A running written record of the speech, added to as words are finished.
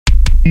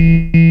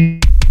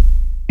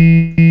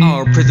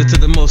All praise to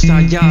the Most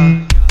High Yah,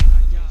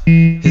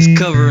 His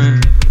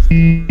covering.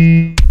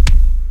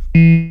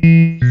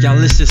 Y'all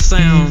listen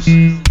sounds.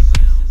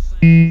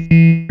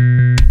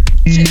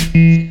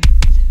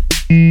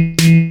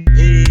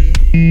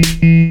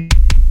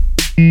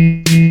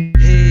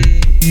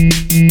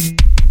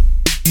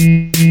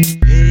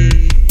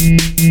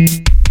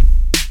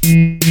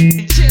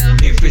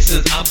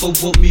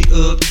 Woke me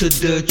up to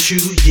the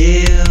truth,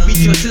 yeah.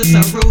 Rejoice in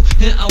sorrow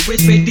and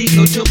always ready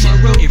no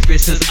tomorrow. Ever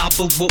since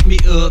Abba woke me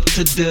up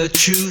to the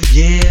truth,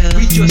 yeah.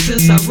 Rejoice in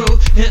sorrow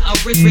and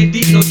always ready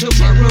no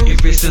tomorrow.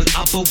 Ever since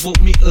Abba woke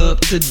me up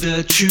to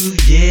the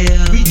truth,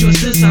 yeah.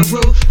 Rejoice in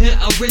sorrow and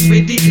always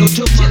ready no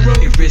tomorrow.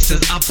 Ever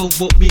since Abba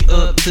woke me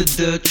up to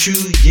the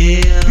truth,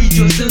 yeah.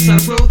 Rejoice in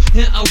sorrow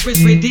and always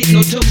ready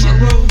no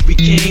tomorrow. We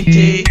can't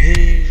take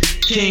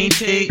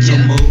no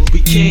more.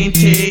 We can't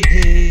take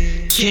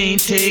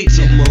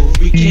no more.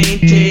 We can't take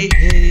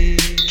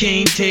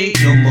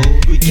no more.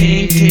 We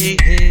can't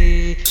take no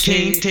more.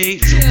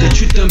 The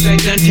truth done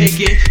back done take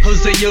it.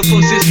 Hosea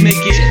forces make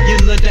it. You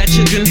love that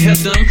children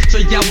help them, so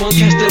y'all won't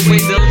cast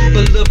away them.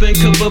 But love and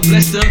cover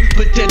bless them,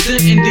 protect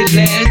them in the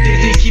last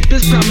days. They keep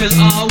His promise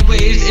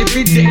always,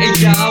 every day and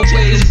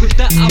always. With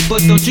the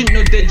Abba, don't you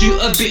know that you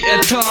be a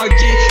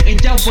target? And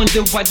y'all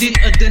wonder why the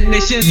other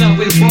nations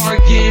always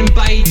bargain,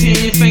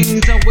 biting,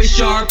 fangs always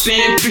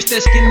sharpen, pierce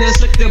their skin and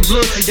suck their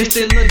blood. Yes,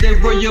 they love their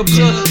royal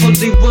blood,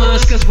 holy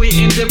ones, cause we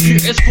in the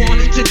purest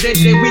form. Today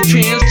that we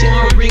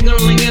transform,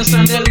 ring-a-ling and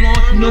sound that long.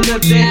 None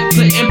of that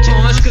playing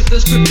pawns, cause the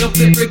script of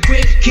very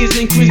quick. Kings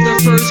and queens the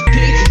first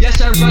pick. Yes,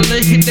 I rather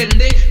hit that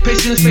lick.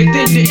 Patience, faith,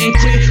 they didn't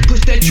quit.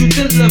 Push that truth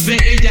and love in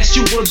it. Yes,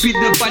 you will be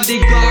the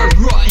bodyguard.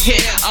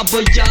 RoehYah,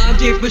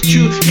 RoehYah gave us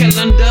you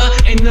calendar.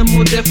 Ain't no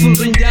more that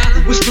fooling ya.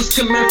 Whispers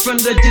coming from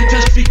the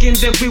Gentiles speaking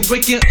that we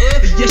waking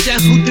up. Yes, I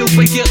who the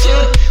waking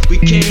up. We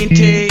can't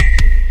take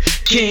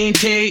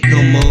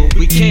no more.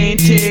 We can't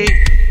take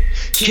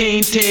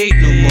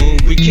no more.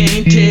 We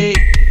can't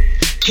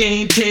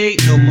take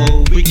no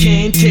more. We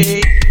can't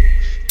take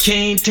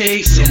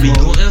so we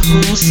going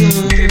home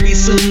soon, very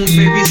soon,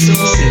 very soon.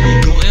 Said we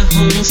going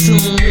home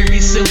soon, very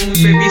soon,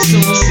 very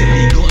soon. Said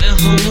we going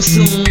home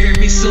soon,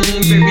 very soon,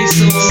 very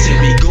soon. Said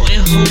we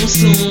going home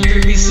soon,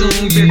 very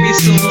soon, very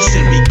soon.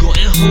 Said we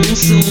going home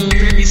soon,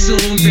 very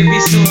soon, very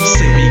soon.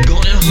 Said we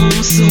going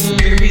home soon,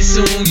 very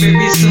soon,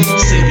 very soon.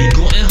 Said we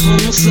going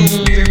home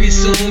soon, very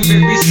soon,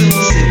 very soon.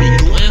 Said we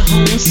going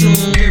home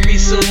soon, very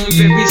soon,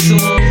 very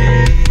soon.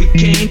 We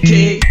can't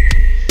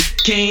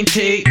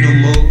take no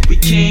more. We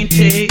can't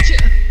take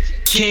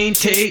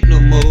no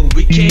more.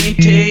 We can't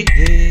take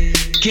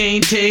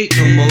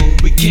no more.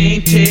 We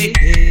can't take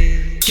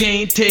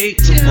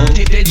no more.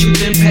 Take that truth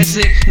and pass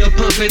it. No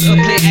puppet or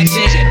play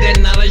action. Share that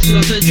knowledge,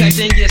 no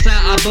subtraction. Yes,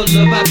 I love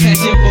our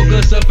passion.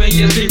 Focus up and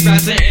yes, we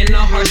rising. In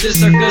our hearts, the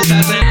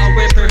circumcising.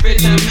 Always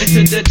perfect time.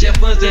 To the deaf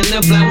ones and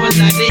the blind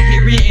ones. Now they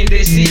hearing and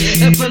they see.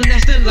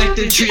 Everlasting like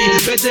the tree.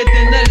 Better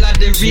than the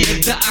lottery.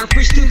 The I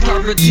preach to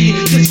poverty.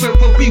 Just for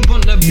what we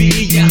wanna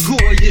be.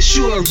 Yahuwah,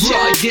 Yeshua,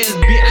 raw. Yes,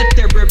 be a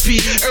therapy.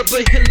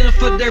 Herbal healing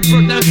for their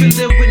broke down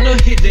feeling with no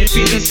hidden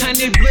feelings.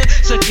 Tiny blood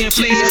sucking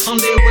fleas. On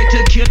their way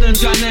to kill them.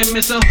 Drown them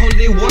in some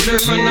holy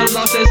water. From the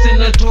lost that's in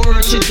the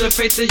Torah to the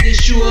faith of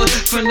Yeshua.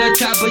 From the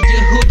tribe of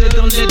Yehuda.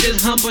 Don't let this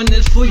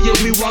humbleness fool you.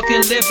 We walk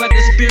and live by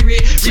the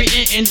Spirit.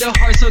 Written in the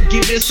heart, so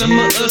give it some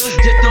of us.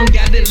 Just don't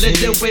got it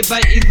led away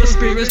by evil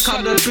spirits.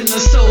 Caught up in the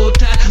soul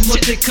tie.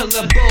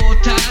 Multicolor bow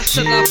tie.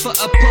 Set out for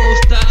a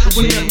poster.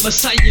 When the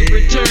Messiah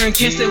return,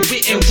 can't say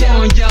we ain't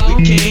warn y'all.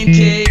 We can't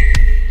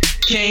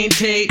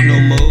take no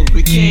more.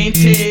 We can't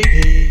take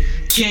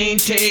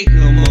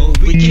no more.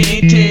 We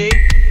can't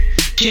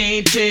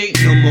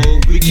take no more.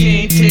 We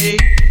can't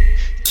take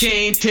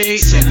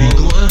Said we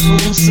going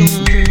home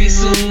soon, very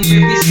soon,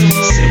 very soon.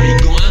 Said we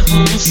going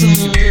home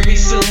soon, very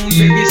soon,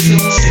 very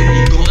soon. Said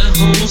we going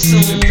home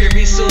soon,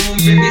 very soon,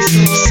 very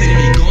soon. Said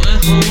we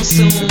going home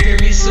soon,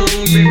 very soon,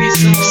 very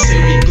soon.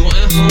 Said we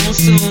going home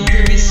soon,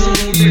 very soon,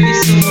 very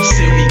soon.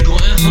 Said we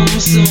going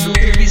home soon,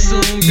 very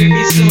soon,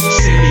 very soon.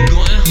 Said we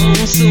going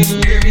home soon,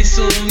 very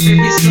soon,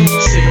 very soon.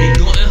 Said we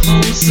going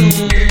home soon,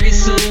 very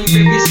soon,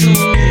 very soon.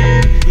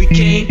 We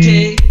can't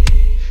take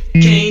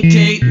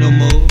no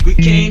more. We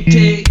can't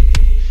take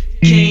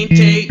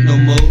no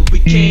more. We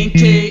can't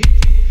take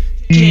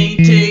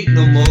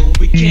no more.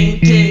 We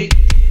can't take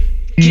no more.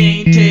 We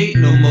can't take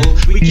no more.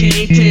 We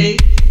can't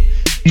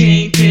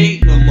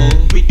take no more.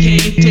 We can't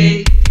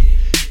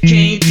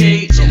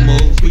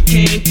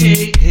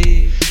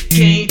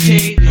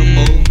take no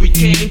more. We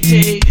can't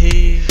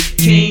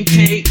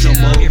take no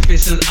more. Ever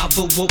since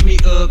Abba woke me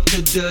up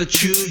to the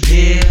truth,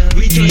 yeah.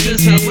 Rejoice in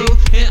sorrow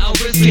and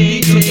always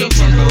ready no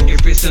tomorrow.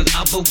 Ever since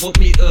Abba woke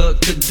me up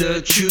to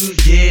the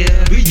truth,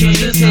 yeah.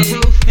 Rejoice in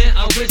sorrow and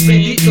always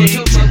ready no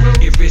tomorrow.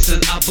 Ever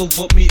since Abba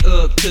woke me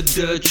up to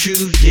the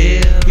truth,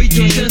 yeah.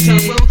 Rejoice in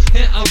sorrow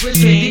and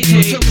always ready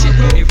no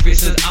tomorrow. Ever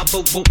since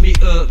Abba woke me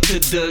up to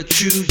the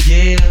truth,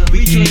 yeah.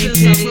 Rejoice in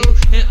sorrow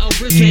and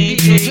always ready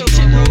no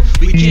tomorrow.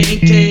 We can't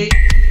take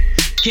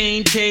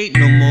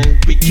no more.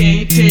 We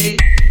can't take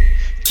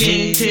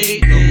can't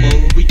take no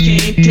more. We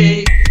can't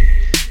take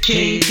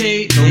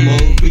no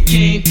more. We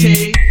can't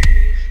take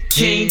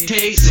so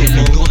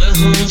we going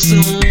home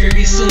soon,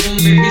 very soon,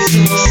 very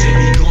soon. Say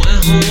we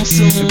going home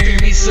soon,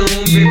 very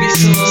soon, very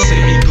soon.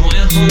 Say we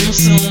going home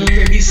soon,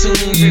 very soon,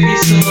 very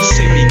soon.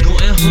 Say we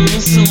going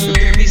home soon,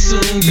 very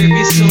soon,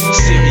 very soon.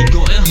 Say we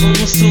going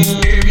home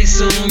soon, very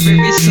soon,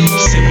 very soon.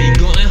 Say we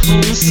going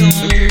home soon,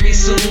 very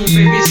soon,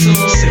 very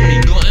soon.